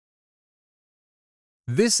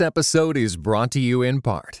This episode is brought to you in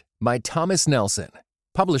part by Thomas Nelson,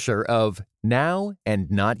 publisher of Now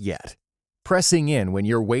and Not Yet. Pressing in when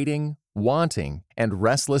you're waiting, wanting, and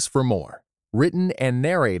restless for more. Written and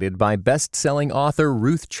narrated by best-selling author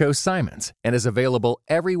Ruth Cho Simons and is available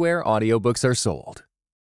everywhere audiobooks are sold.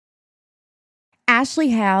 Ashley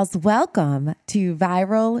Hales, welcome to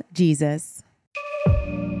Viral Jesus.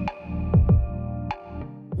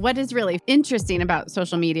 What is really interesting about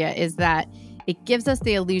social media is that it gives us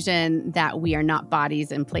the illusion that we are not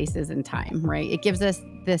bodies and places and time, right? It gives us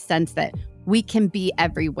the sense that we can be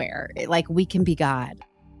everywhere, like we can be God.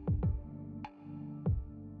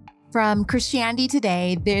 From Christianity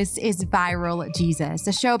Today, this is Viral Jesus,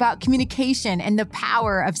 a show about communication and the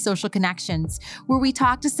power of social connections, where we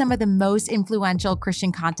talk to some of the most influential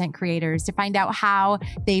Christian content creators to find out how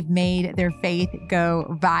they've made their faith go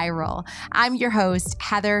viral. I'm your host,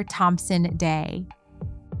 Heather Thompson Day.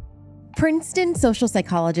 Princeton social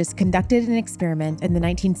psychologists conducted an experiment in the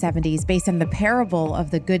 1970s based on the parable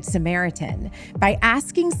of the Good Samaritan by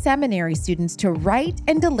asking seminary students to write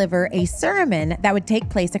and deliver a sermon that would take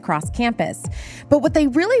place across campus. But what they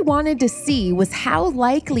really wanted to see was how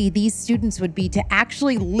likely these students would be to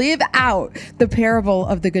actually live out the parable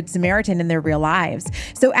of the Good Samaritan in their real lives.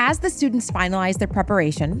 So as the students finalized their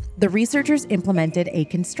preparation, the researchers implemented a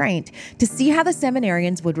constraint to see how the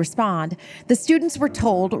seminarians would respond. The students were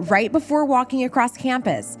told right before walking across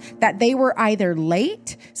campus that they were either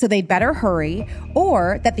late, so they'd better hurry,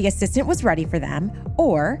 or that the assistant was ready for them,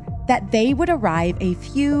 or that they would arrive a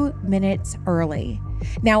few minutes early.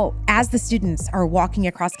 Now, as the students are walking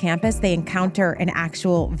across campus, they encounter an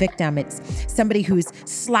actual victim. It's somebody who's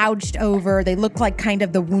slouched over. They look like kind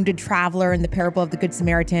of the wounded traveler in the parable of the Good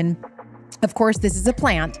Samaritan. Of course, this is a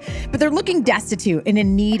plant, but they're looking destitute and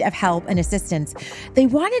in need of help and assistance. They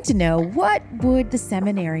wanted to know, what would the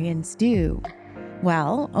seminarians do?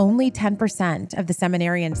 Well, only 10% of the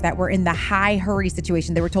seminarians that were in the high hurry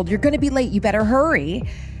situation, they were told, you're going to be late, you better hurry.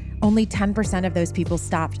 Only 10% of those people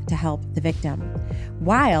stopped to help the victim,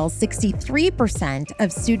 while 63%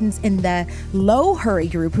 of students in the low hurry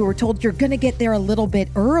group who were told you're going to get there a little bit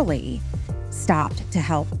early stopped to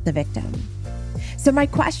help the victim. So my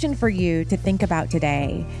question for you to think about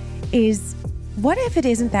today is, what if it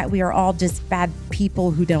isn't that we are all just bad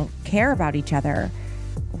people who don't care about each other?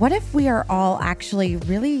 What if we are all actually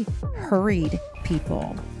really hurried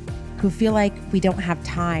people who feel like we don't have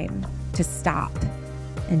time to stop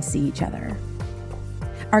and see each other?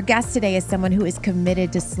 Our guest today is someone who is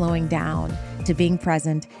committed to slowing down, to being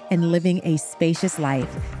present, and living a spacious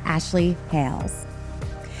life, Ashley Hales.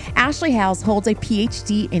 Ashley Hales holds a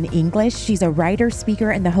PhD in English. She's a writer, speaker,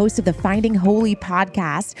 and the host of the Finding Holy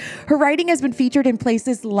podcast. Her writing has been featured in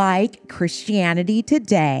places like Christianity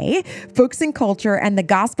Today, Books and Culture, and the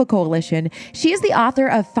Gospel Coalition. She is the author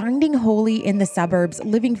of Finding Holy in the Suburbs,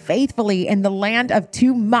 Living Faithfully in the Land of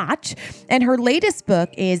Too Much. And her latest book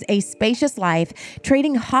is A Spacious Life,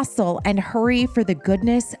 Trading Hustle and Hurry for the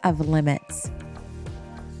Goodness of Limits.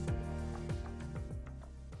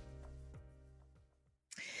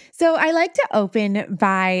 So I like to open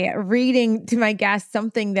by reading to my guests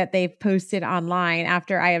something that they've posted online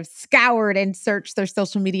after I have scoured and searched their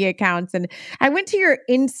social media accounts. And I went to your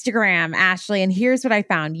Instagram, Ashley, and here's what I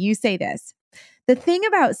found. You say this: the thing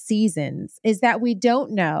about seasons is that we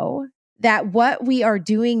don't know that what we are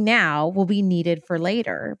doing now will be needed for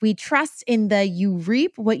later. We trust in the you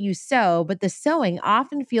reap what you sow, but the sowing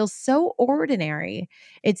often feels so ordinary.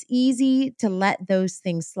 It's easy to let those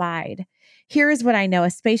things slide. Here is what I know: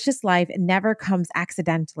 a spacious life never comes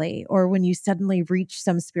accidentally, or when you suddenly reach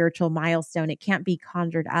some spiritual milestone. It can't be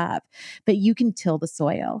conjured up, but you can till the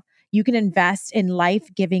soil. You can invest in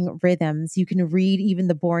life-giving rhythms. You can read even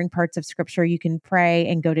the boring parts of scripture. You can pray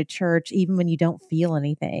and go to church even when you don't feel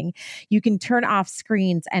anything. You can turn off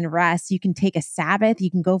screens and rest. You can take a Sabbath. You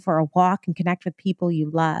can go for a walk and connect with people you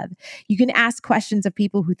love. You can ask questions of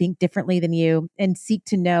people who think differently than you and seek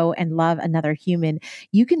to know and love another human.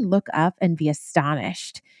 You can look up and be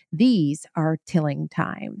astonished. These are tilling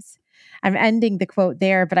times. I'm ending the quote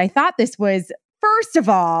there, but I thought this was, first of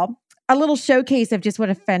all, a little showcase of just what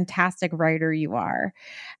a fantastic writer you are.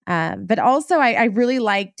 But also, I really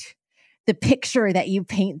liked the picture that you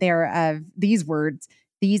paint there of these words.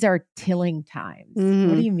 These are tilling times. Mm-hmm.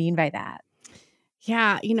 What do you mean by that?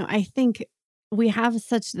 Yeah, I think we have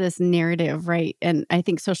such this narrative, right? And I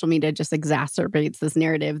think social media just exacerbates this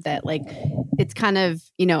narrative that, like, it's kind of,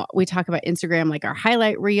 we talk about Instagram like our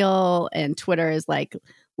highlight reel, and Twitter is like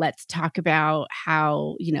let's talk about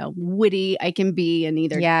how, witty I can be and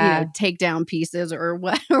either, take down pieces or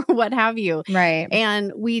what have you. Right.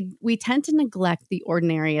 And we tend to neglect the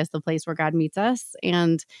ordinary as the place where God meets us.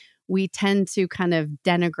 And we tend to kind of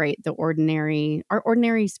denigrate our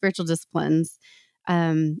ordinary spiritual disciplines,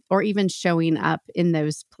 or even showing up in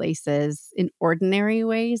those places in ordinary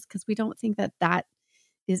ways, because we don't think that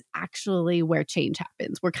is actually where change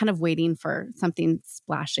happens. We're kind of waiting for something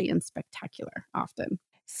splashy and spectacular often.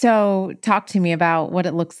 So talk to me about what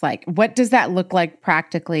it looks like. What does that look like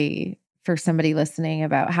practically for somebody listening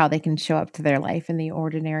about how they can show up to their life in the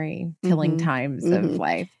ordinary, tilling times of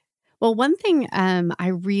life? Well, one thing I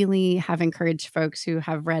really have encouraged folks who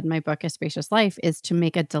have read my book, A Spacious Life, is to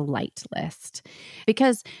make a delight list,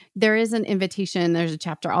 because there is an invitation. There's a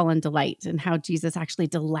chapter all on delight and how Jesus actually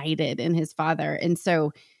delighted in his Father. And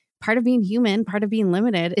so part of being human, part of being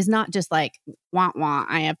limited is not just like, wah, wah,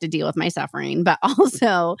 I have to deal with my suffering, but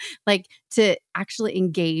also like to actually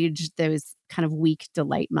engage those kind of weak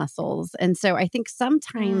delight muscles. And so I think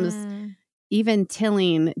sometimes even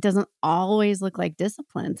tilling doesn't always look like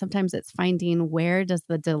discipline. Sometimes it's finding where does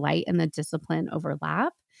the delight and the discipline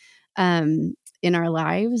overlap in our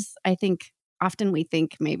lives. I think often we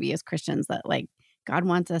think maybe as Christians that like God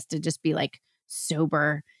wants us to just be like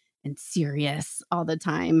sober and serious all the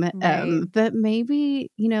time. Right. But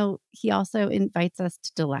maybe, he also invites us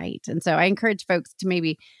to delight. And so I encourage folks to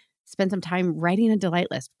maybe spend some time writing a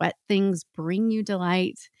delight list. What things bring you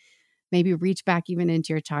delight? Maybe reach back even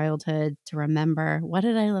into your childhood to remember, what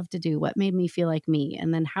did I love to do? What made me feel like me?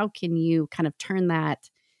 And then how can you kind of turn that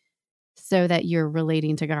so that you're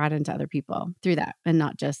relating to God and to other people through that and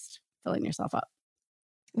not just filling yourself up?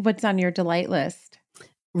 What's on your delight list?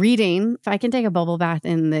 Reading. If I can take a bubble bath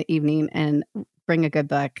in the evening and bring a good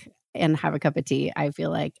book and have a cup of tea, I feel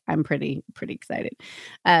like I'm pretty excited.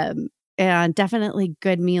 And definitely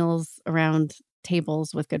good meals around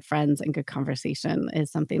tables with good friends and good conversation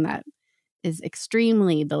is something that is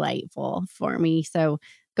extremely delightful for me. So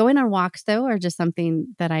going on walks, though, are just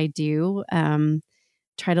something that I do.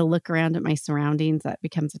 Try to look around at my surroundings. That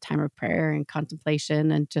becomes a time of prayer and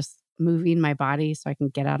contemplation and just moving my body so I can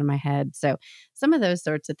get out of my head. So some of those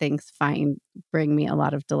sorts of things bring me a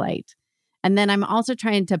lot of delight. And then I'm also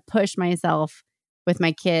trying to push myself with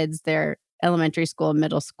my kids, their elementary school,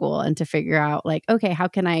 middle school, and to figure out like, okay, how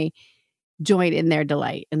can I join in their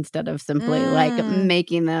delight instead of simply like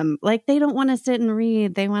making them like they don't want to sit and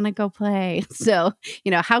read, they want to go play. So,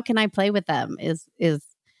 how can I play with them is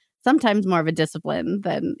sometimes more of a discipline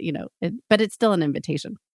than, but it's still an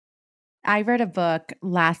invitation. I read a book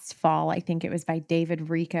last fall, I think it was by David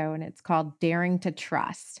Rico, and it's called Daring to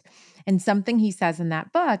Trust. And something he says in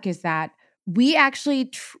that book is that we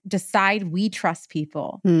actually decide we trust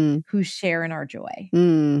people who share in our joy.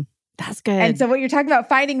 That's good. And so what you're talking about,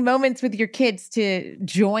 finding moments with your kids to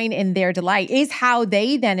join in their delight is how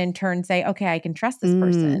they then in turn say, okay, I can trust this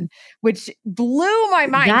person, which blew my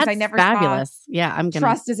mind because I never fabulous. saw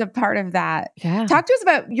trust as a part of that. Yeah. Talk to us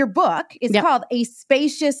about your book. It's called A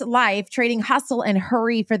Spacious Life, Trading Hustle and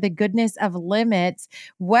Hurry for the Goodness of Limits.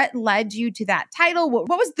 What led you to that title? What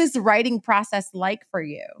was this writing process like for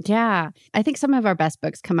you? Yeah. I think some of our best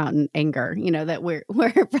books come out in anger, that we're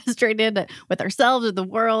frustrated with ourselves or the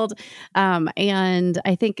world. And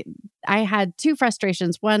I think I had two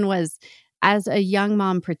frustrations. One was as a young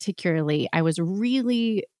mom, particularly, I was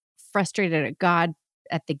really frustrated at God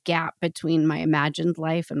at the gap between my imagined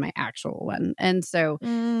life and my actual one. And so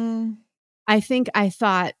I think I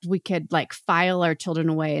thought we could like file our children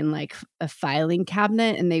away in like a filing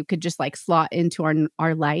cabinet and they could just like slot into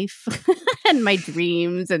our life and my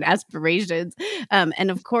dreams and aspirations.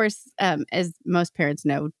 And of course, as most parents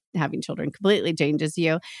know, having children completely changes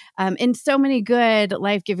you in so many good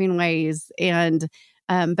life-giving ways. And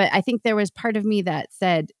but I think there was part of me that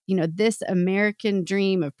said, this American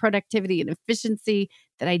dream of productivity and efficiency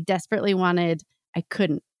that I desperately wanted, I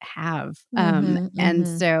couldn't have. And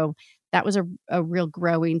so that was a real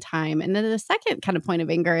growing time. And then the second kind of point of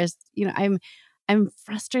anger is, I'm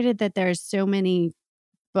frustrated that there's so many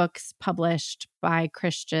books published by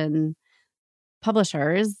Christian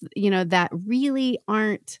publishers, that really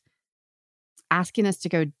aren't asking us to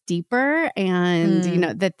go deeper and,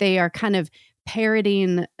 that they are kind of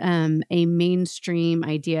parroting a mainstream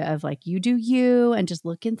idea of like, you do you and just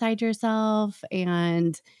look inside yourself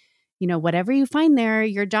and, whatever you find there,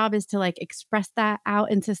 your job is to like express that out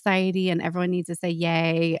in society and everyone needs to say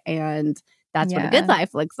yay. And that's what a good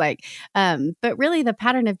life looks like. But really the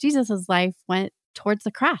pattern of Jesus's life went towards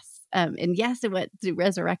the cross. And yes, it went to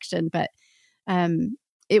resurrection, but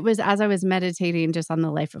it was as I was meditating just on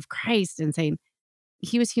the life of Christ and saying,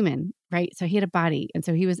 he was human, right? So he had a body. And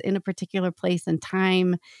so he was in a particular place and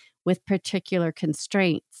time with particular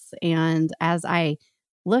constraints. And as I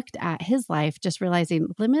looked at his life, just realizing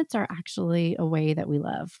limits are actually a way that we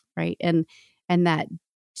love, right? And that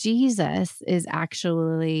Jesus is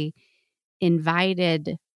actually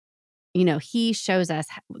invited, he shows us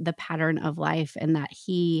the pattern of life, and that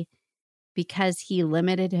because he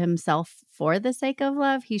limited himself for the sake of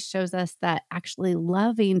love, he shows us that actually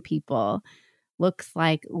loving people looks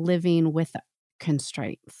like living with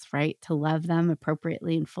constraints, right? To love them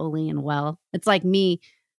appropriately and fully and well. It's like me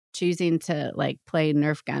choosing to play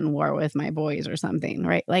Nerf gun war with my boys or something,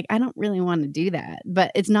 right? Like, I don't really want to do that,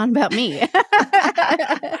 but it's not about me.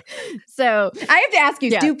 So I have to ask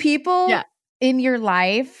you, do people in your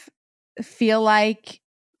life feel like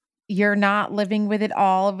you're not living with it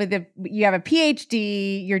all? You have a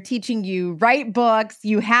PhD, you're teaching, you write books,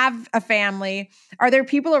 you have a family. Are there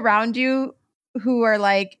people around you who are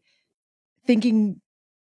thinking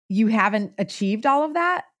you haven't achieved all of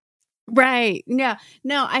that? Right. Yeah.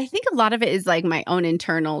 No, I think a lot of it is my own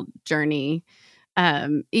internal journey.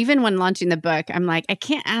 Even when launching the book, I'm like, I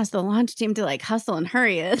can't ask the launch team to hustle and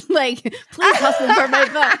hurry it. Please hustle for my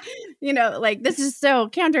book. This is so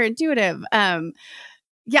counterintuitive.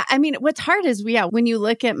 Yeah. I mean, what's hard is, when you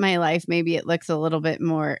look at my life, maybe it looks a little bit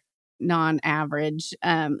more non-average.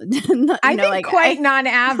 I think quite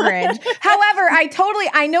non-average. However,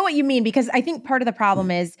 I know what you mean, because I think part of the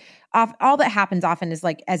problem is all that happens often is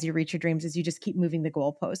as you reach your dreams is you just keep moving the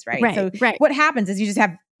goalposts, right? So what happens is you just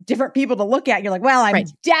have different people to look at. You're like, well, I'm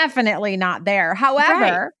definitely not there.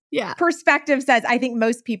 However, perspective says, I think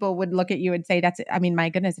most people would look at you and say, my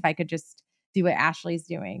goodness, if I could just do what Ashley's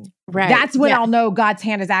doing, that's when I'll know God's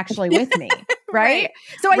hand is actually with me. Right.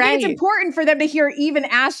 So I think it's important for them to hear even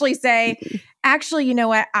Ashley say, actually, you know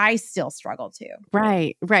what? I still struggle too.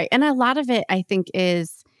 Right. And a lot of it, I think,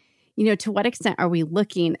 is, to what extent are we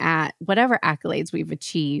looking at whatever accolades we've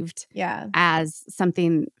achieved as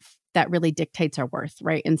something that really dictates our worth,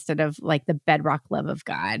 right? Instead of the bedrock love of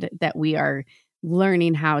God that we are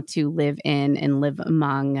learning how to live in and live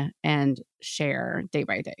among and share day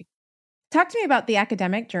by day. Talk to me about the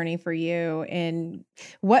academic journey for you, and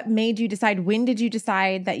what made you decide, when did you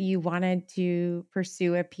decide that you wanted to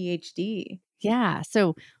pursue a PhD? Yeah.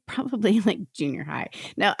 So probably junior high.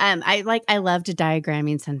 No, I loved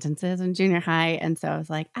diagramming sentences in junior high. And so I was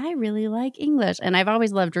like, I really like English, and I've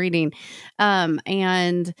always loved reading.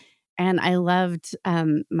 And I loved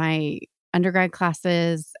my undergrad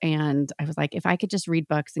classes. And I was like, if I could just read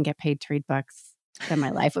books and get paid to read books, then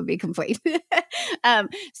my life would be complete.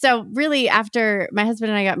 So really, after my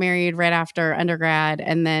husband and I got married right after undergrad,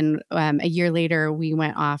 and then a year later, we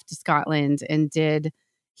went off to Scotland and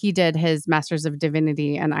he did his Master's of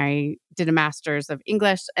Divinity, and I did a Master's of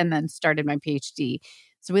English, and then started my PhD.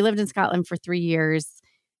 So we lived in Scotland for 3 years,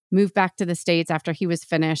 moved back to the States after he was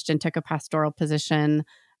finished, and took a pastoral position.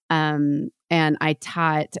 And I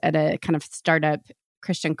taught at a kind of startup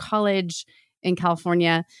Christian college in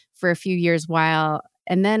California for a few years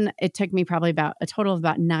and then it took me probably a total of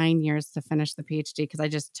about 9 years to finish the PhD, because I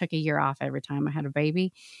just took a year off every time I had a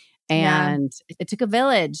baby. And it took a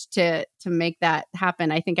village to make that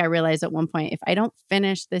happen. I think I realized at one point, if I don't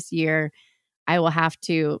finish this year, I will have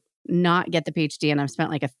to not get the PhD, and I've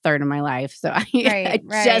spent a third of my life. So I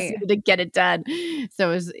just needed to get it done.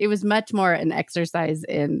 So it was much more an exercise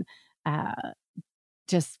in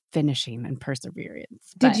just finishing and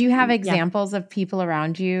perserverance. Did you have examples of people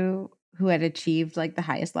around you who had achieved the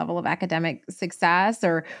highest level of academic success?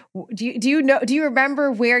 Or do you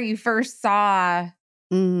remember where you first saw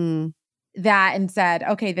that and said,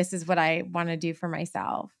 okay, this is what I want to do for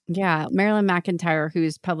myself? Yeah. Marilyn McIntyre,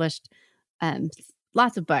 who's published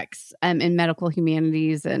lots of books in medical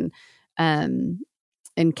humanities and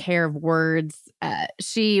in care of words.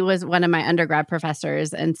 She was one of my undergrad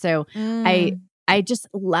professors. And so I just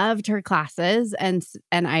loved her classes. And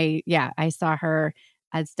I saw her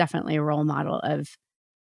as definitely a role model of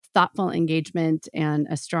thoughtful engagement and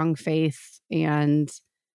a strong faith and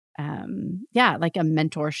a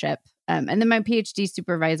mentorship. And then my PhD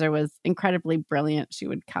supervisor was incredibly brilliant. She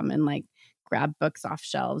would come and grab books off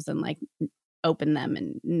shelves and open them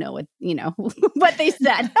and know what, what they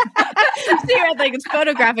said. She had this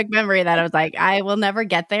photographic memory that I was like, I will never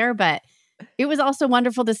get there. But it was also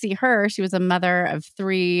wonderful to see her. She was a mother of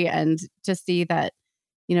 3, and to see that,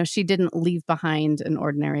 she didn't leave behind an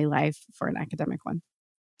ordinary life for an academic one.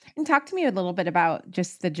 And talk to me a little bit about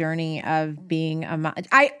just the journey of being a mom.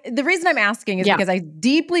 The reason I'm asking is because I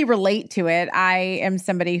deeply relate to it. I am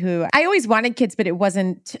somebody who, I always wanted kids, but it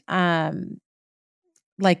wasn't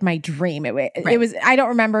like my dream. It was, I don't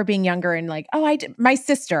remember being younger and like, my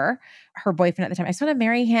sister, her boyfriend at the time, I just want to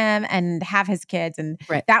marry him and have his kids. And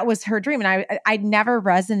that was her dream. And I never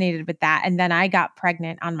resonated with that. And then I got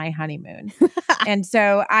pregnant on my honeymoon. And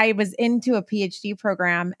so I was into a PhD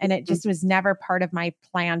program and it just was never part of my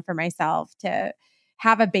plan for myself to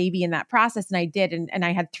have a baby in that process. And I did. And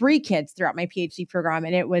I had 3 kids throughout my PhD program.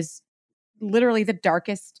 And it was literally the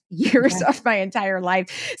darkest years of my entire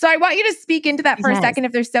life. So I want you to speak into that for a second.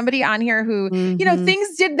 If there's somebody on here who, you know,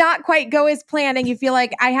 things did not quite go as planned and you feel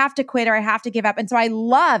like I have to quit or I have to give up. And so I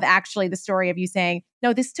love actually the story of you saying,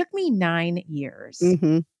 no, this took me 9 years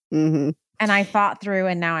and I fought through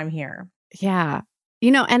and now I'm here. Yeah. You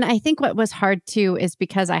know, and I think what was hard too is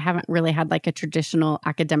because I haven't really had like a traditional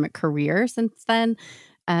academic career since then,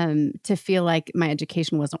 to feel like my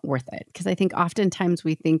education wasn't worth it. Because I think oftentimes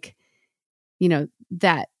we think, you know,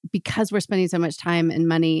 that because we're spending so much time and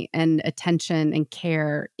money and attention and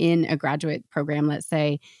care in a graduate program, let's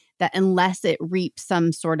say, that unless it reaps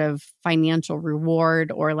some sort of financial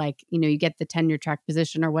reward or like, you know, you get the tenure track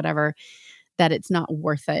position or whatever, that it's not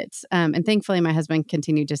worth it. And thankfully, my husband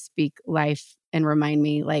continued to speak life and remind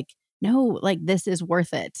me like, no, like this is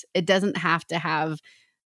worth it. It doesn't have to have,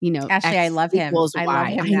 you know, Ashley, I love him. I love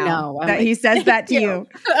him now. I know. That he says that to you.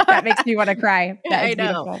 That makes me want to cry. That is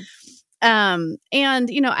beautiful. And,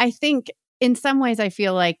 you know, I think in some ways I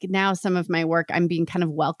feel like now some of my work, I'm being kind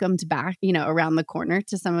of welcomed back, you know, around the corner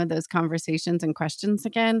to some of those conversations and questions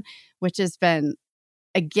again, which has been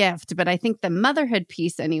a gift. But I think the motherhood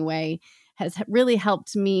piece anyway has really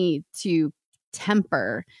helped me to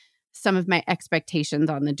temper some of my expectations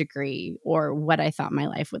on the degree or what I thought my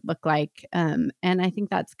life would look like. And I think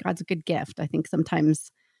that's God's a good gift. I think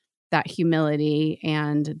sometimes that humility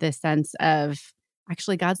and the sense of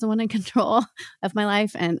actually God's the one in control of my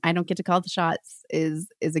life and I don't get to call the shots is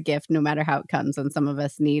a gift no matter how it comes. And some of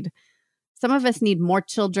us need more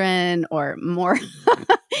children or more,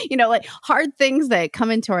 you know, like hard things that come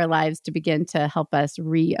into our lives to begin to help us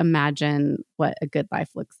reimagine what a good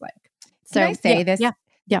life looks like. So can I say this?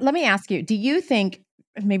 Yeah. Let me ask you, do you think,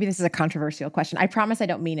 maybe this is a controversial question. I promise I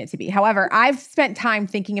don't mean it to be. However, I've spent time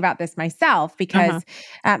thinking about this myself because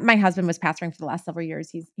my husband was pastoring for the last several years.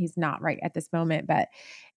 He's not right at this moment, but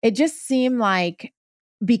it just seemed like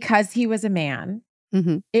because he was a man,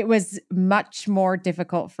 it was much more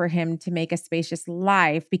difficult for him to make a spacious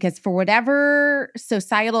life because for whatever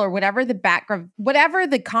societal or whatever the background, whatever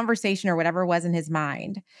the conversation or whatever was in his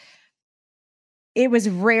mind, it was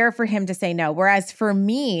rare for him to say no. Whereas for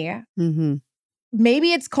me,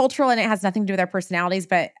 maybe it's cultural and it has nothing to do with our personalities,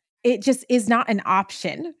 but it just is not an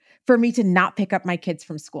option for me to not pick up my kids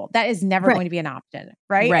from school. That is never going to be an option,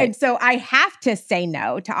 right? And so I have to say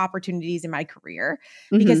no to opportunities in my career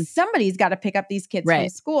because somebody's got to pick up these kids from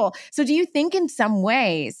school. So do you think in some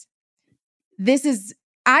ways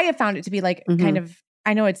I have found it to be like kind of,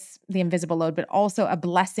 I know it's the invisible load, but also a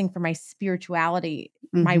blessing for my spirituality,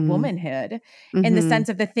 my womanhood, in the sense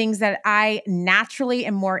of the things that I naturally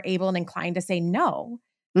am more able and inclined to say no,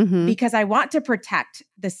 because I want to protect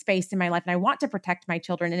the space in my life and I want to protect my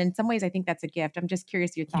children. And in some ways, I think that's a gift. I'm just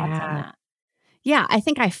curious your thoughts on that. Yeah, I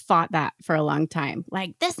think I fought that for a long time.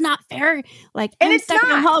 Like, this not fair. Like, and I'm it's stuck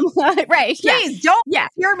not. at home. Right. Please don't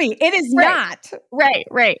hear me. It is not.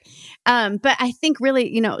 Right. But I think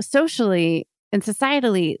really, you know, socially and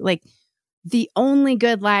societally, like the only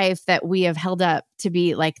good life that we have held up to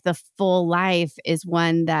be like the full life is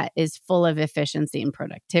one that is full of efficiency and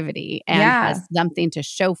productivity and has something to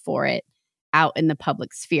show for it out in the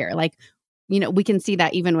public sphere. Like, you know, we can see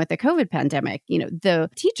that even with the COVID pandemic, you know, the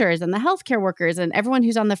teachers and the healthcare workers and everyone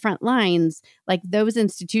who's on the front lines, like those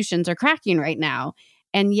institutions are cracking right now.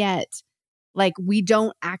 And yet, like, we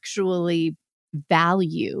don't actually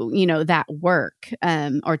value, you know, that work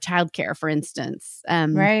or childcare, for instance,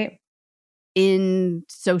 in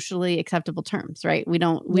socially acceptable terms, right? We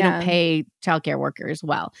don't pay childcare workers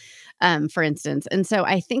well, for instance. And so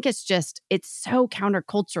I think it's so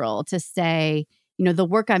countercultural to say, you know, the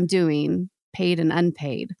work I'm doing, paid and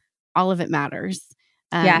unpaid, all of it matters.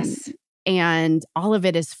 And all of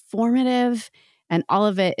it is formative and all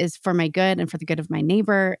of it is for my good and for the good of my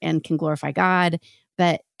neighbor and can glorify God.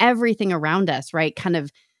 But everything around us, right, kind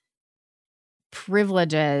of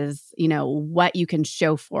privileges, you know, what you can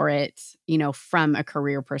show for it, you know, from a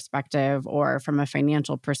career perspective or from a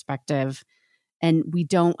financial perspective. And we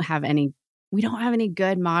don't have any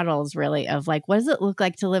good models really of like, what does it look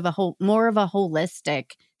like to live more of a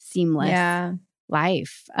holistic, seamless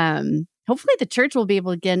life? Hopefully the church will be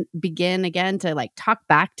able to begin again to like talk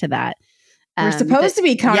back to that. We're supposed to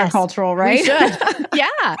be countercultural, right? We should.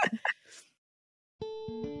 Yeah.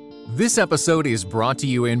 This episode is brought to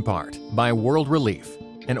you in part by World Relief,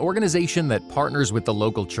 an organization that partners with the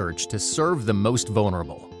local church to serve the most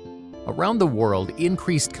vulnerable. Around the world,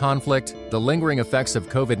 increased conflict, the lingering effects of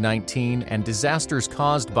COVID-19, and disasters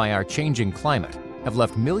caused by our changing climate have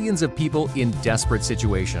left millions of people in desperate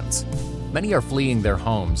situations. Many are fleeing their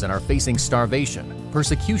homes and are facing starvation,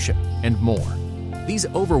 persecution, and more. These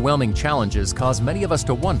overwhelming challenges cause many of us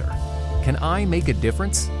to wonder, can I make a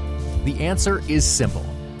difference? The answer is simple.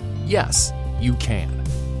 Yes, you can.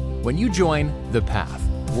 When you join The Path,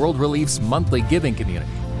 World Relief's monthly giving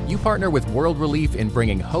community, you partner with World Relief in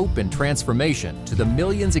bringing hope and transformation to the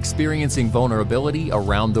millions experiencing vulnerability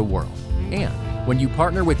around the world. And when you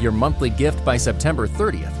partner with your monthly gift by September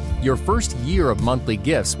 30th, your first year of monthly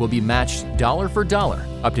gifts will be matched dollar for dollar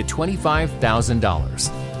up to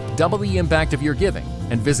 $25,000. Double the impact of your giving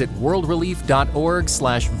and visit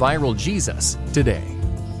worldrelief.org/viraljesus today.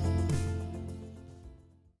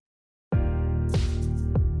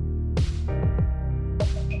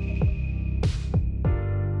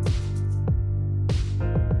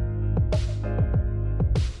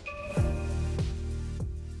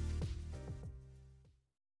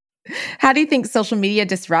 How do you think social media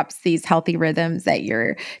disrupts these healthy rhythms that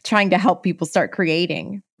you're trying to help people start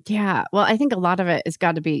creating? Yeah. Well, I think a lot of it has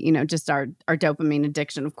got to be, just our dopamine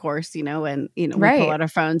addiction, of course, and, we pull Right. out our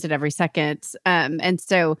phones at every second. And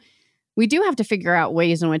so we do have to figure out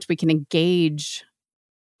ways in which we can engage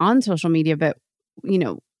on social media, but,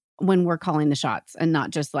 when we're calling the shots and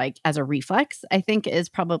not just like as a reflex, I think is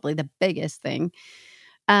probably the biggest thing.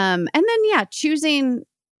 And then, choosing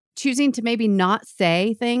to maybe not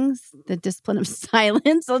say things, the discipline of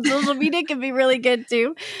silence on social media can be really good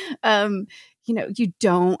too. You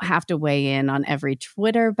don't have to weigh in on every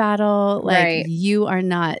Twitter battle. Like Right. you are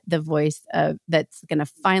not the voice of that's going to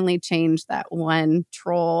finally change that one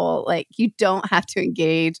troll. Like you don't have to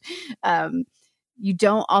engage. You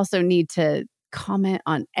don't also need to comment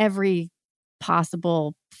on every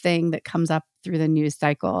possible thing that comes up through the news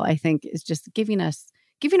cycle. I think is just giving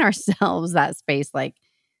ourselves that space. Like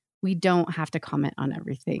we don't have to comment on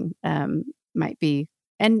everything. Might be,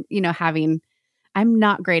 and I'm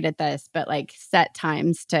not great at this, but like set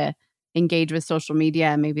times to engage with social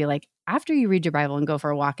media. Maybe like after you read your Bible and go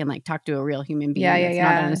for a walk and like talk to a real human being that's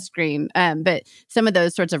not on a screen. But some of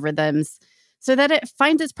those sorts of rhythms so that it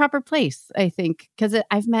finds its proper place, I think, because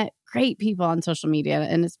I've met great people on social media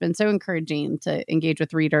and it's been so encouraging to engage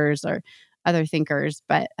with readers or other thinkers.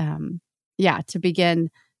 But to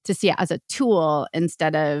begin to see it as a tool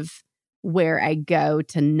instead of where I go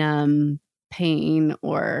to numb pain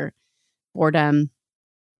or boredom.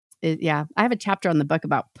 I have a chapter on the book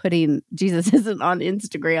about putting Jesus isn't on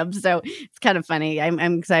Instagram. So it's kind of funny. I'm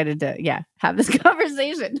excited to, have this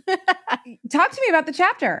conversation. Talk to me about the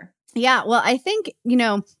chapter. Yeah. Well, I think,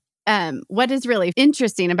 what is really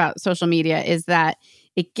interesting about social media is that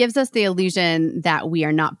it gives us the illusion that we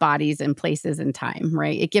are not bodies in places and time,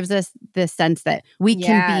 right? It gives us the sense that we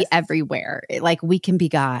can be everywhere. Like we can be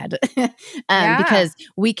God because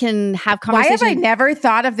we can have conversations. Why have I never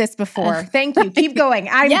thought of this before? Thank you. Keep going.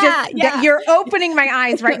 You're opening my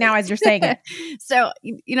eyes right now as you're saying it. So,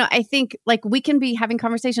 I think like we can be having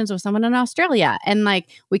conversations with someone in Australia and like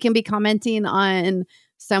we can be commenting on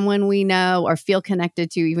someone we know or feel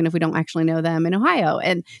connected to, even if we don't actually know them in Ohio.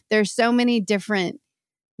 And there's so many different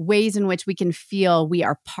ways in which we can feel we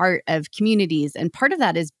are part of communities. And part of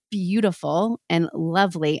that is beautiful and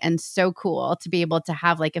lovely and so cool to be able to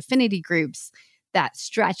have like affinity groups that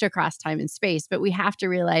stretch across time and space. But we have to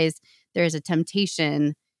realize there's a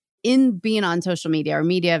temptation in being on social media or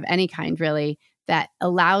media of any kind, really, that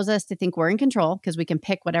allows us to think we're in control because we can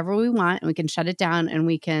pick whatever we want and we can shut it down and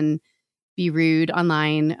we can be rude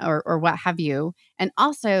online or what have you. And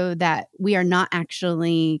also that we are not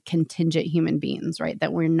actually contingent human beings, right?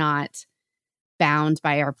 That we're not bound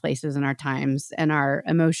by our places and our times and our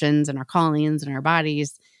emotions and our callings and our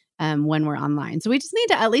bodies when we're online. So we just need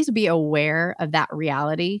to at least be aware of that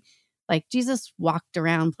reality. Like Jesus walked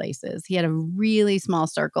around places. He had a really small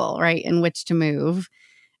circle, right, in which to move.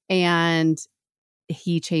 And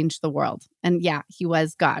he changed the world. And he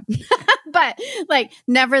was God. But like,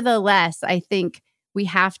 nevertheless, I think we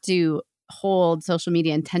have to hold social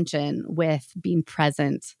media in tension with being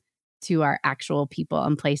present to our actual people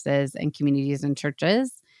and places and communities and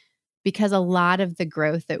churches, because a lot of the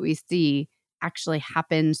growth that we see actually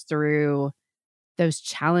happens through those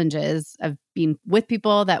challenges of being with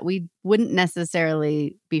people that we wouldn't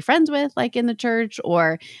necessarily be friends with, like in the church,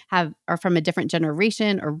 or are from a different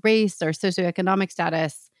generation or race or socioeconomic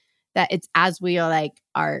status, that it's as we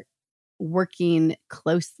are working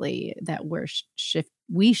closely that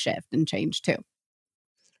we shift and change too.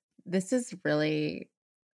 This is really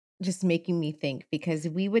just making me think because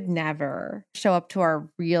we would never show up to our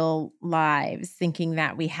real lives thinking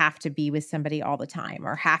that we have to be with somebody all the time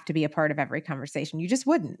or have to be a part of every conversation. You just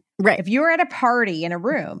wouldn't. Right. If you were at a party in a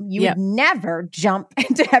room, you Yep. would never jump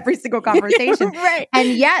into every single conversation. Right. And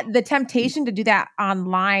yet the temptation to do that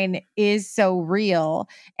online is so real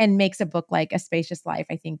and makes a book like A Spacious Life,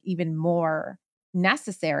 I think, even more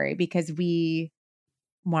necessary because we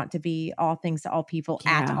want to be all things to all people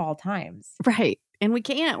at Yeah. all times. Right. And we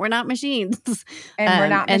can't. We're not machines. And we're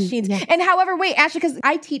not machines. Yeah. And however, wait, Ashley, because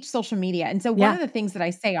I teach social media. And so one of the things that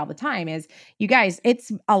I say all the time is, you guys,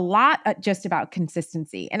 it's a lot just about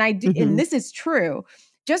consistency. And I do, and this is true.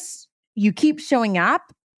 Just you keep showing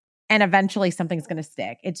up and eventually something's going to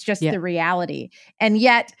stick. It's just the reality. And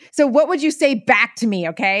yet, so what would you say back to me?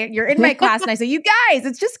 Okay. You're in my class and I say, you guys,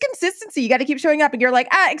 it's just consistency. You got to keep showing up. And you're like,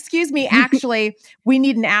 excuse me, actually, we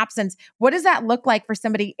need an absence. What does that look like for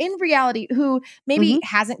somebody in reality who maybe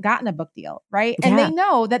hasn't gotten a book deal, right? And they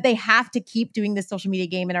know that they have to keep doing this social media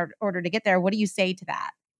game in order to get there. What do you say to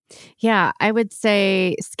that? Yeah, I would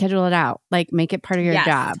say schedule it out. Like make it part of your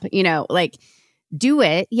job. You know, like do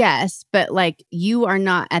it, yes, but like you are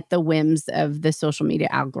not at the whims of the social media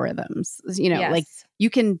algorithms. You know, like you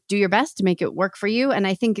can do your best to make it work for you. And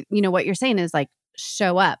I think, you know, what you're saying is like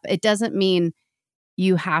show up. It doesn't mean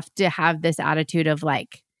you have to have this attitude of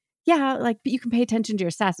like, yeah, like you can pay attention to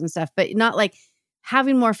your stats and stuff, but not like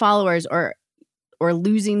having more followers or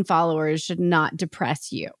losing followers should not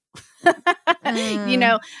depress you. You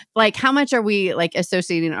know, like how much are we like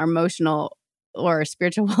associating our emotional or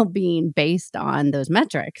spiritual well-being based on those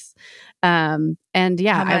metrics? And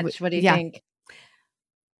yeah, how much? What do you think?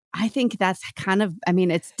 I think that's kind of, I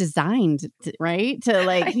mean, it's designed, right? To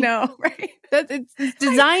like, I know, right? It's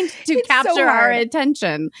designed to capture so our hard.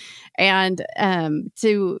 attention and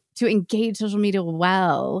to engage social media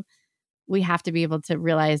well, we have to be able to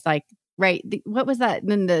realize like, right. What was that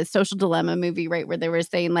in the Social Dilemma movie, right? Where they were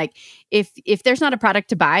saying like, if there's not a product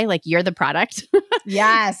to buy, like you're the product.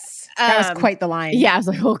 Yes. That was quite the line. Yeah. I was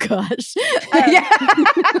like, oh gosh.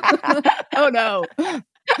 Oh no.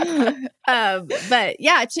 But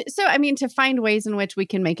yeah, so I mean, to find ways in which we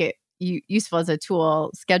can make it useful as a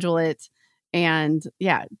tool, schedule it, and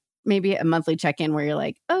yeah, maybe a monthly check-in where you're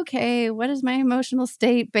like, okay, what is my emotional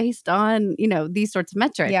state based on, you know, these sorts of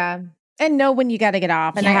metrics? Yeah. And know when you got to get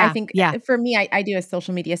off. And I think yeah. for me, I do a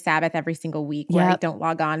social media Sabbath every single week where I don't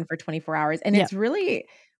log on for 24 hours. And it's really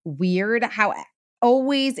weird how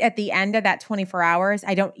always at the end of that 24 hours,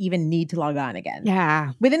 I don't even need to log on again.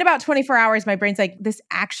 Yeah. Within about 24 hours, my brain's like, this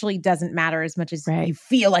actually doesn't matter as much as you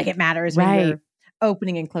feel like it matters when you're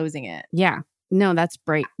opening and closing it. Yeah. No, that's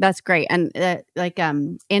great. That's great. And like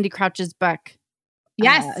Andy Crouch's book.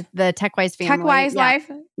 Yes. The TechWise Family. TechWise Life.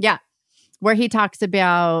 Yeah. Where he talks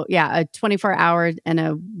about, a 24 hour and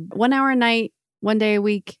a 1 hour a night, 1 day a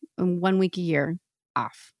week, and 1 week a year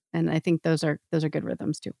off. And I think those are good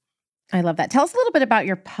rhythms too. I love that. Tell us a little bit about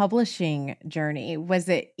your publishing journey. Was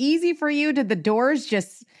it easy for you? Did the doors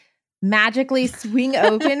just magically swing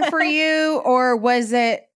open for you? Or was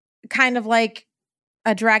it kind of like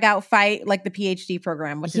a drag out fight, like the PhD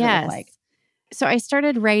program? What did it look like? So I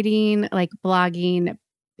started writing, like blogging.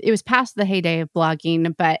 It was past the heyday of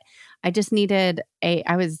blogging, but I just needed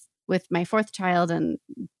I was with my fourth child and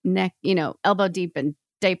neck, elbow deep in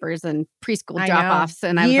diapers and preschool drop-offs.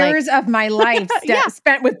 And years of my life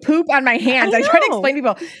spent with poop on my hands. I try to explain to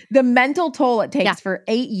people the mental toll it takes for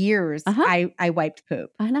 8 years. I wiped poop.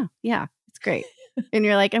 I know. Yeah. It's great. And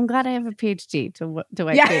you're like, I'm glad I have a PhD to wipe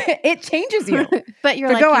poop. It changes you. But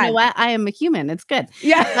you're like, you know what? I am a human. It's good.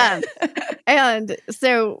 Yeah. And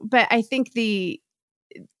so, but I think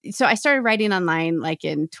so I started writing online like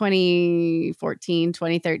in 2014,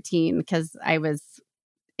 2013, because I was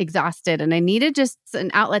exhausted and I needed just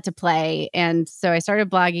an outlet to play. And so I started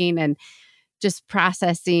blogging and just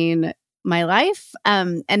processing my life.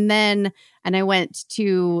 And I went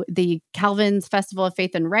to the Calvin's Festival of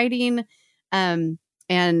Faith and Writing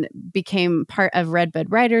and became part of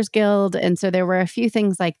Redbud Writers Guild. And so there were a few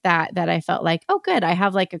things like that I felt like, oh, good. I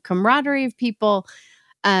have like a camaraderie of people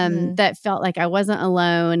that felt like I wasn't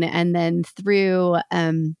alone. And then through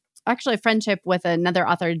actually a friendship with another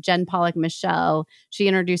author, Jen Pollock Michelle, she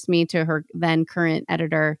introduced me to her then current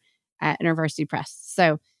editor at University Press.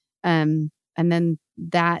 So, and then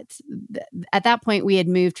at that point, we had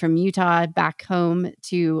moved from Utah back home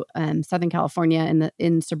to Southern California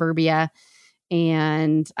in suburbia.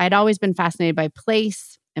 And I'd always been fascinated by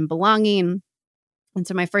place and belonging. And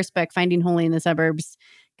so my first book, Finding Holy in the Suburbs,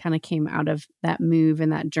 kind of came out of that move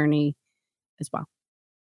and that journey as well.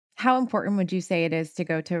 How important would you say it is to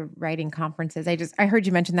go to writing conferences? I heard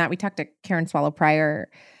you mention that. We talked to Karen Swallow Prior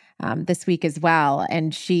this week as well,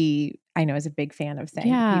 and she, I know, is a big fan of saying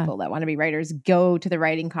to Yeah, people that want to be writers, go to the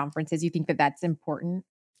writing conferences. You think that that's important?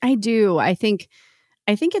 I do. I think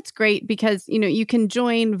it's great because, you can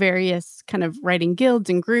join various kind of writing guilds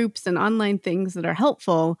and groups and online things that are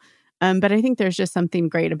helpful. But I think there's just something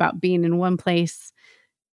great about being in one place,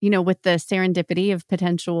 with the serendipity of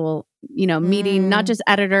potential, meeting not Mm, just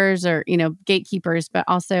editors or, gatekeepers, but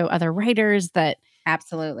also other writers that,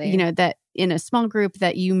 absolutely. that in a small group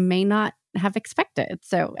that you may not have expected.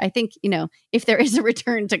 So I think, if there is a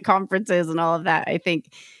return to conferences and all of that, I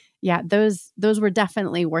think, yeah, those were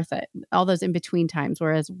definitely worth it. All those in between times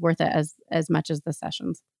were as worth it as much as the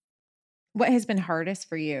sessions. What has been hardest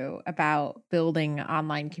for you about building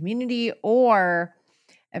online community or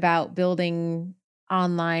about building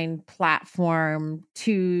online platform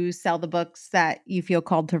to sell the books that you feel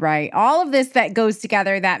called to write? All of this that goes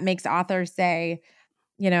together that makes authors say,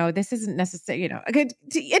 this isn't necessary,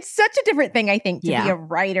 it's such a different thing, I think, to be Yeah. a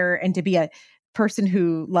writer and to be a person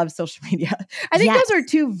who loves social media. I think Yes. those are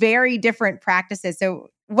two very different practices. So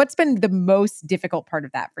what's been the most difficult part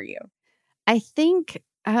of that for you? I think,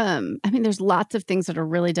 there's lots of things that are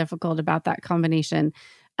really difficult about that combination.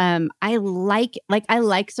 I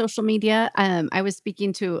like social media. I was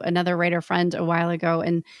speaking to another writer friend a while ago,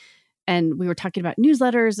 and we were talking about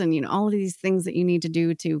newsletters and all of these things that you need to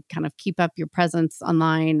do to kind of keep up your presence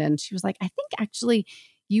online. And she was like, I think actually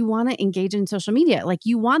you want to engage in social media. Like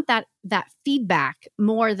you want that feedback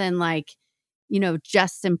more than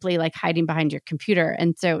just simply like hiding behind your computer.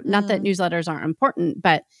 And so not that Mm. newsletters aren't important,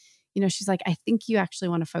 but she's like, I think you actually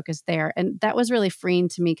want to focus there. And that was really freeing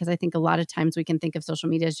to me because I think a lot of times we can think of social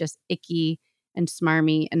media as just icky and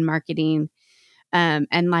smarmy and marketing.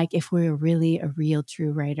 And like if we were really a real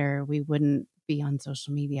true writer, we wouldn't be on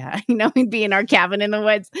social media. We'd be in our cabin in the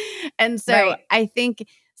woods. And so Right. I think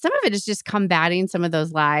some of it is just combating some of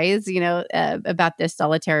those lies, about this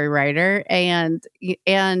solitary writer. And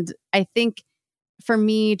I think for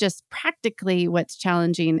me, just practically what's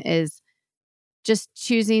challenging is just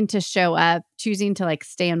choosing to show up, choosing to like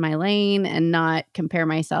stay in my lane and not compare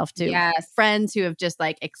myself to Yes. friends who have just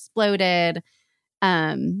like exploded.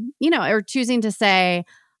 Or choosing to say,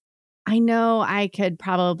 I know I could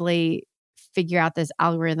probably figure out this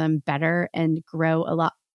algorithm better and grow a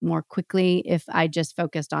lot more quickly if I just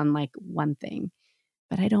focused on like one thing,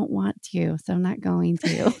 but I don't want to, so I'm not going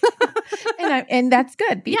to. And that's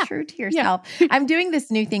good. Be Yeah. true to Yeah. yourself. I'm doing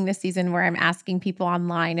this new thing this season where I'm asking people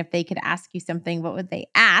online if they could ask you something, what would they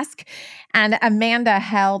ask? And Amanda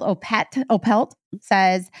Held Opelt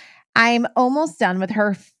says, I'm almost done with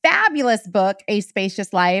her fabulous book, A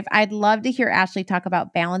Spacious Life. I'd love to hear Ashley talk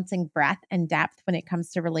about balancing breadth and depth when it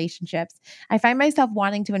comes to relationships. I find myself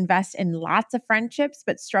wanting to invest in lots of friendships,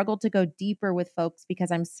 but struggle to go deeper with folks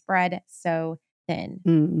because I'm spread so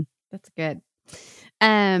thin. That's good.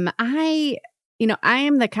 I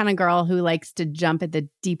am the kind of girl who likes to jump at the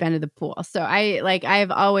deep end of the pool. So I've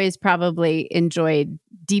always probably enjoyed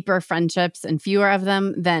deeper friendships and fewer of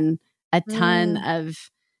them than a ton Mm, of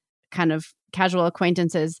kind of casual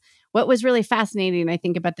acquaintances. What was really fascinating, I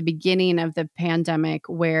think, about the beginning of the pandemic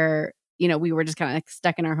where, we were just kind of like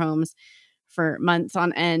stuck in our homes for months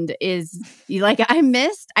on end is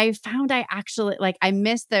I found I actually I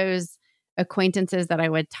missed those acquaintances that I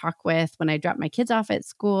would talk with when I dropped my kids off at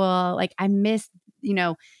school. Like I missed,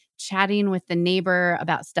 chatting with the neighbor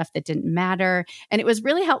about stuff that didn't matter. And it was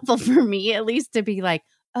really helpful for me at least to be like,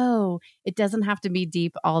 oh, it doesn't have to be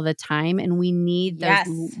deep all the time. And we need yes.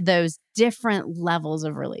 those different levels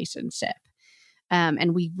of relationship.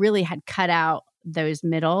 And we really had cut out those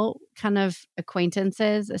middle kind of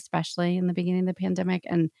acquaintances, especially in the beginning of the pandemic.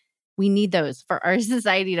 And we need those for our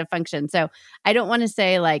society to function. So I don't want to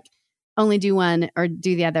say like only do one or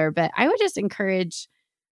do the other, but I would just encourage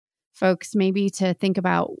folks maybe to think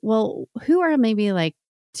about, well, who are maybe like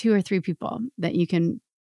 2 or 3 people that you can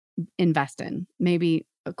invest in, maybe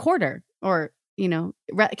a quarter or,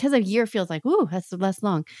 because a year feels like, ooh, that's less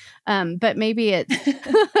long. But maybe it's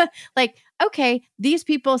like, okay, these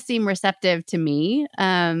people seem receptive to me.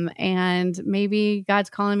 And maybe God's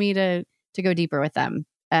calling me to go deeper with them.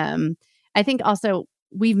 I think also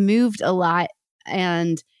we've moved a lot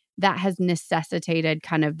and that has necessitated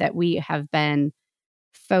kind of that we have been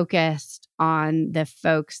focused on the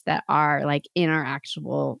folks that are like in our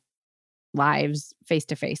actual lives face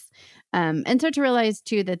to face. And so to realize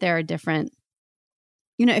too that there are different,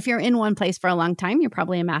 if you're in one place for a long time, you're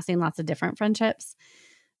probably amassing lots of different friendships.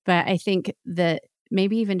 But I think that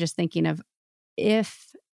maybe even just thinking of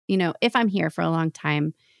if I'm here for a long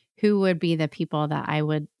time, who would be the people that I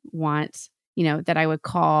would want, that I would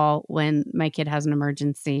call when my kid has an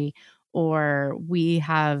emergency, or we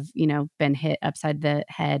have, been hit upside the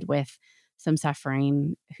head with some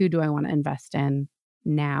suffering. Who do I want to invest in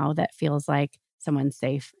now that feels like someone's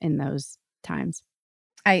safe in those times?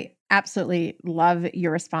 I absolutely love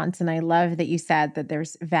your response. And I love that you said that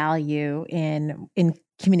there's value in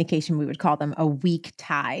communication. We would call them a weak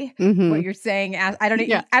tie. Mm-hmm. What you're saying, I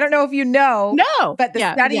don't know if you know, no, but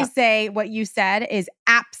the studies say what you said is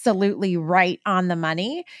absolutely right on the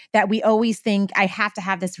money, that we always think I have to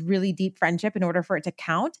have this really deep friendship in order for it to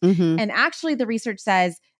count. Mm-hmm. And actually the research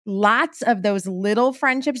says lots of those little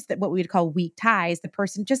friendships, that what we would call weak ties, the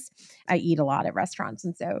person I eat a lot at restaurants.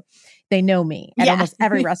 And so they know me at almost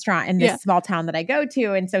every restaurant in this small town that I go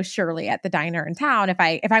to. And so Shirley at the diner in town,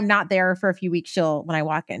 if I'm not there for a few weeks, when I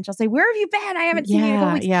walk in, she'll say, "Where have you been? I haven't seen you in a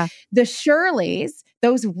couple weeks." Yeah. The Shirleys,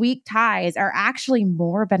 those weak ties are actually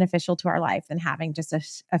more beneficial to our life than having just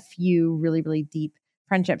a few really, really deep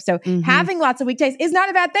friendships. So having lots of weak ties is not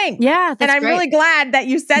a bad thing. Yeah. And I'm really glad that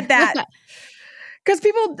you said that. Because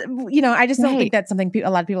people, I just don't think that's something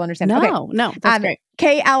a lot of people understand. No, that's great.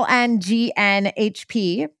 KLNGNHP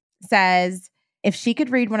says if she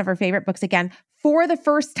could read one of her favorite books again for the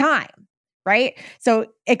first time, right? So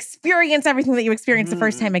experience everything that you experienced the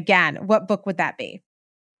first time again. What book would that be?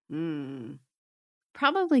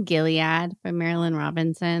 Probably Gilead by Marilyn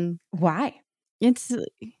Robinson. Why?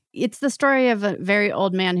 It's the story of a very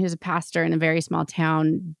old man who's a pastor in a very small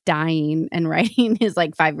town dying and writing his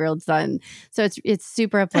 5-year-old son. So it's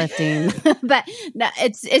super uplifting. But no,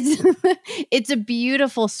 it's a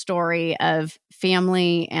beautiful story of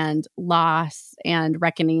family and loss and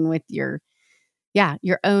reckoning with your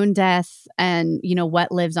own death and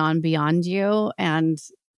what lives on beyond you. And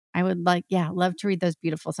I would love to read those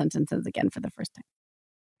beautiful sentences again for the first time.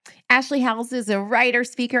 Ashley Hales is a writer,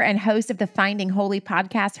 speaker, and host of the Finding Holy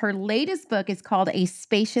podcast. Her latest book is called A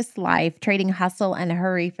Spacious Life, Trading Hustle and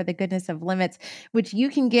Hurry for the Goodness of Limits, which you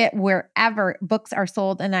can get wherever books are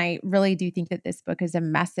sold. And I really do think that this book is a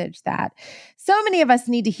message that so many of us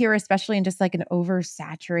need to hear, especially in just an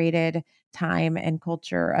oversaturated time and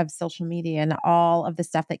culture of social media and all of the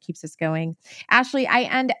stuff that keeps us going. Ashley, I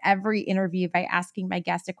end every interview by asking my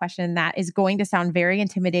guest a question that is going to sound very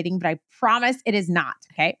intimidating, but I promise it is not,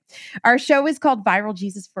 okay? Our show is called Viral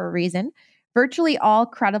Jesus for a reason. Virtually all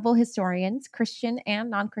credible historians, Christian and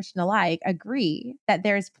non-Christian alike, agree that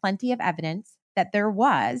there is plenty of evidence that there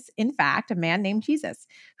was, in fact, a man named Jesus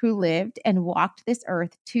who lived and walked this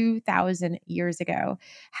earth 2,000 years ago.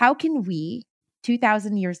 How can we,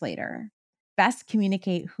 2,000 years later, best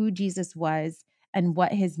communicate who Jesus was and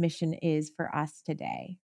what his mission is for us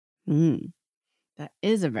today? That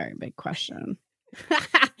is a very big question.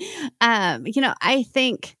 I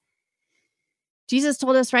think Jesus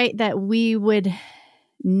told us, right, that we would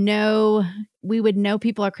know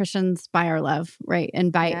people are Christians by our love, right?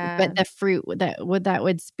 And but the fruit that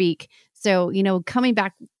would speak. So, coming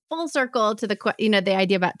back full circle to the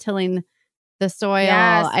idea about tilling the soil,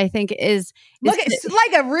 I think is it's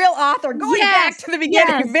like a real author going back to the beginning.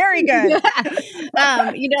 Yes. Very good.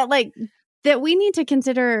 That we need to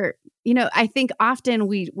consider, I think often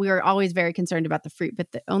we are always very concerned about the fruit,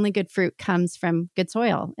 but the only good fruit comes from good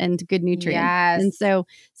soil and good nutrients. Yes. And so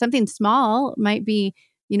something small might be,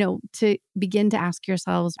 to begin to ask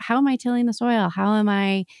yourselves, how am I tilling the soil? How am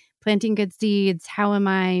I planting good seeds? How am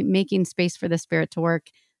I making space for the Spirit to work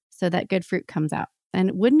so that good fruit comes out?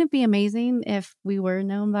 And wouldn't it be amazing if we were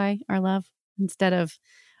known by our love instead of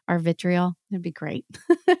our vitriol? It'd be great.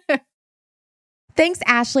 Thanks,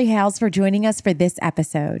 Ashley Hales, for joining us for this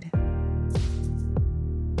episode.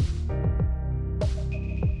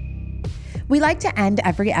 We like to end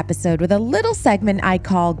every episode with a little segment I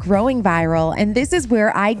call Growing Viral, and this is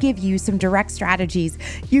where I give you some direct strategies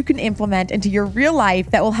you can implement into your real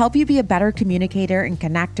life that will help you be a better communicator and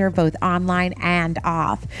connector both online and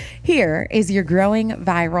off. Here is your Growing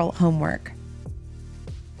Viral homework.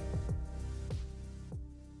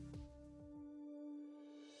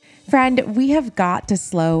 Friend, we have got to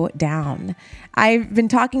slow down. I've been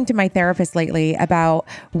talking to my therapist lately about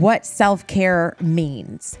what self-care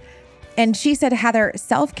means. And she said, Heather,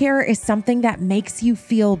 self-care is something that makes you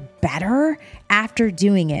feel better after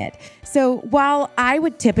doing it. So while I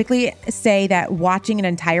would typically say that watching an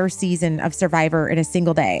entire season of Survivor in a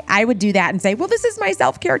single day, I would do that and say, well, this is my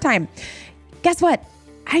self-care time. Guess what?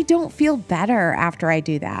 I don't feel better after I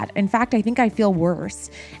do that. In fact, I think I feel worse.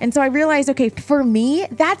 And so I realized, okay, for me,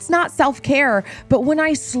 that's not self-care. But when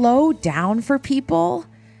I slow down for people,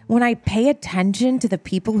 when I pay attention to the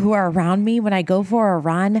people who are around me, when I go for a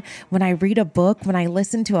run, when I read a book, when I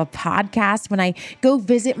listen to a podcast, when I go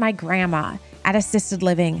visit my grandma at assisted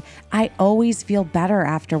living, I always feel better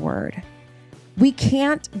afterward. We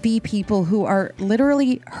can't be people who are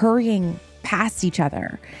literally hurrying past each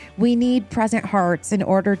other. We need present hearts in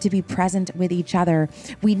order to be present with each other.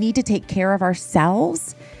 We need to take care of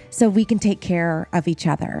ourselves so we can take care of each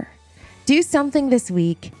other. Do something this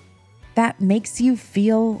week that makes you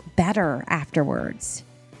feel better afterwards.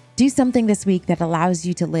 Do something this week that allows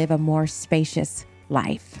you to live a more spacious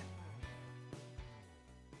life.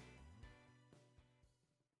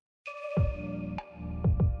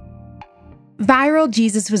 Viral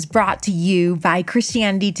Jesus was brought to you by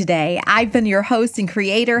Christianity Today. I've been your host and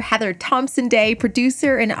creator, Heather Thompson Day,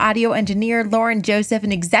 producer and audio engineer, Lauren Joseph,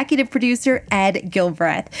 and executive producer, Ed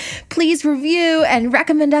Gilbreth. Please review and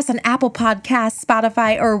recommend us on Apple Podcasts,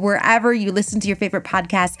 Spotify, or wherever you listen to your favorite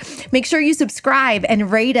podcasts. Make sure you subscribe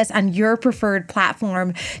and rate us on your preferred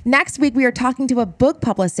platform. Next week, we are talking to a book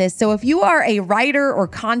publicist. So if you are a writer or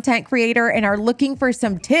content creator and are looking for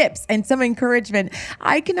some tips and some encouragement,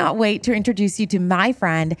 I cannot wait to introduce you to my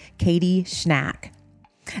friend, Katie Schnack.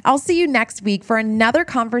 I'll see you next week for another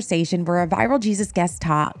conversation where a Viral Jesus guest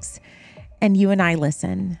talks and you and I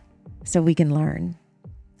listen so we can learn.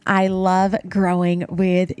 I love growing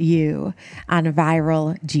with you on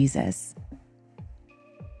Viral Jesus.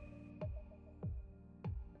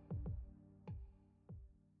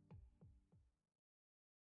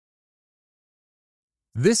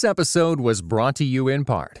 This episode was brought to you in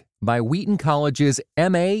part by Wheaton College's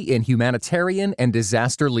MA in Humanitarian and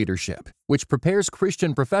Disaster Leadership, which prepares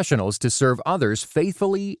Christian professionals to serve others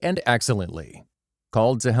faithfully and excellently.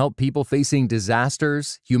 Called to help people facing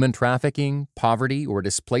disasters, human trafficking, poverty, or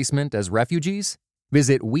displacement as refugees?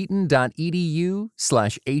 Visit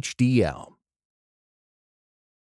wheaton.edu/HDL.